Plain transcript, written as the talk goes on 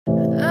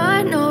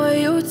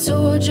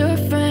told your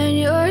friend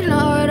you're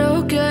not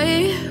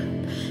okay,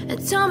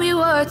 and tell me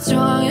what's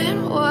wrong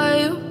and why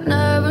you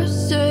never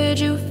said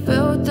you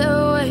felt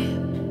that way.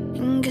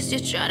 And guess you're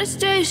trying to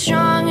stay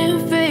strong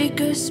and fake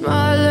a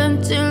smile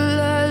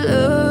until I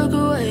look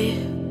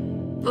away.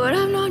 But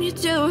I've known you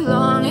too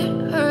long,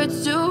 it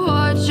hurts to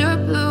watch your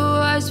blue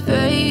eyes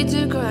fade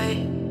to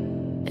gray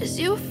as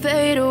you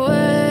fade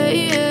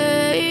away,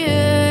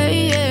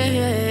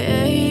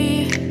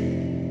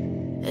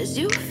 as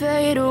you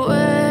fade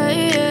away.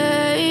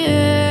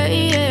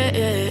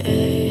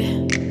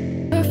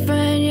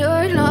 Girlfriend,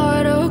 you're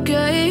not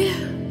okay,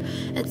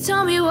 and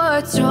tell me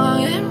what's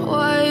wrong and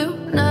why you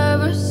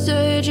never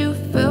said you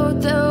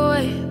felt that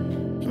way.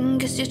 And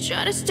guess you're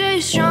trying to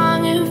stay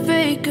strong and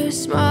fake a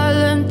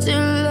smile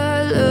until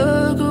I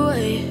look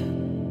away.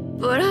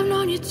 But I've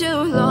known you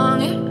too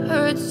long, it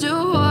hurts to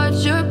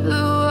watch your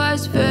blue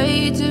eyes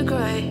fade to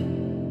gray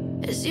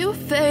as you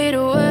fade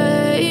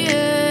away,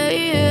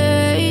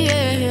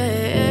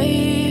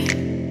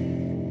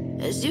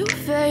 as you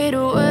fade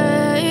away.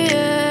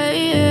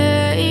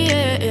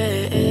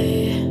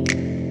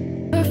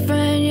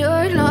 Girlfriend,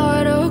 you're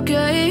not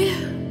okay,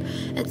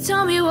 and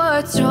tell me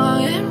what's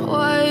wrong and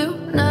why you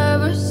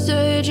never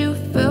said you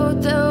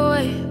felt that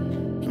way.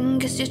 And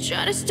guess you're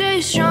trying to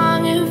stay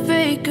strong and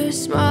fake a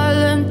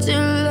smile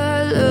until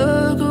I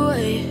look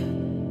away.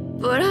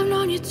 But I've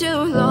known you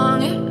too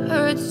long, it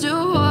hurts to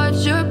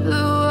watch your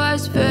blue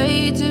eyes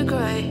fade to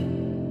gray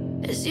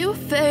as you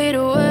fade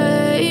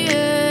away,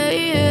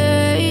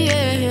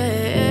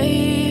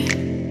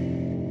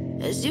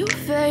 as you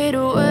fade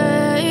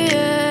away.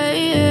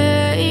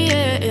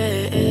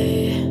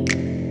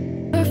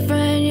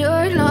 Girlfriend,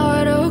 you're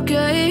not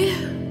okay,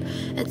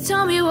 and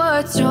tell me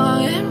what's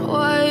wrong and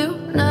why you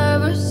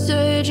never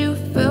said you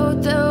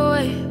felt that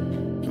way.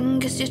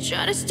 And guess you're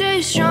trying to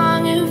stay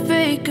strong and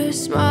fake a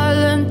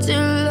smile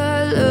until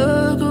I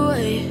look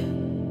away.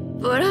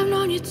 But I've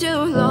known you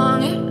too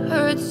long, it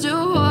hurts to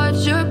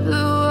watch your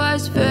blue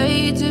eyes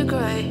fade to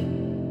gray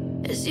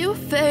as you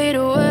fade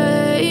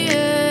away,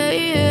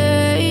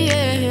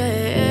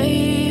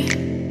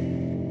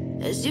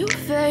 as you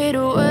fade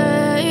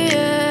away.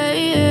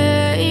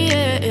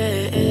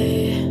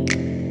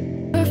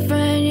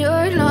 Girlfriend,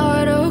 you're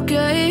not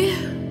okay,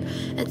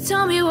 and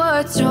tell me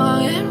what's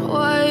wrong and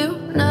why you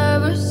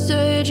never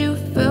said you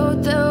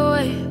felt that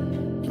way.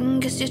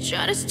 And guess you're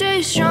trying to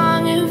stay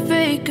strong and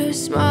fake a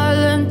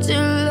smile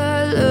until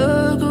I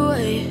look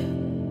away.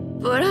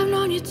 But I've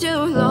known you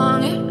too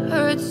long, it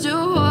hurts to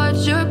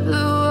watch your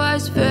blue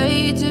eyes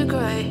fade to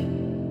gray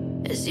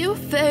as you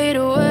fade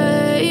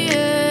away,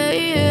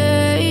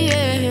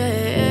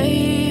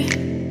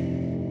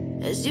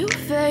 as you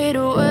fade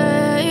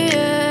away.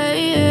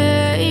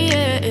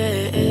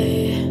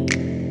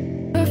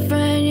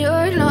 Girlfriend,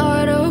 you're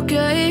not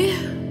okay,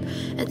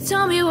 and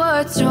tell me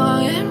what's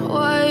wrong and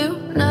why you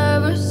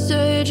never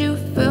said you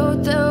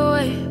felt that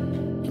way.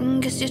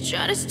 And guess you're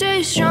trying to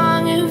stay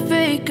strong and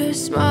fake a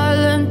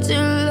smile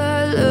until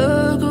I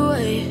look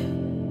away.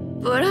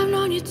 But I've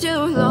known you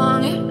too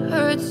long, it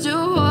hurts to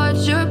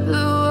watch your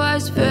blue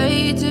eyes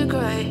fade to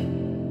gray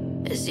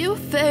as you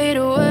fade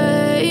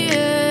away,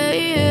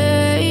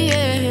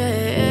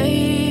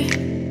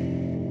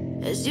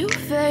 as you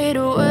fade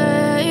away.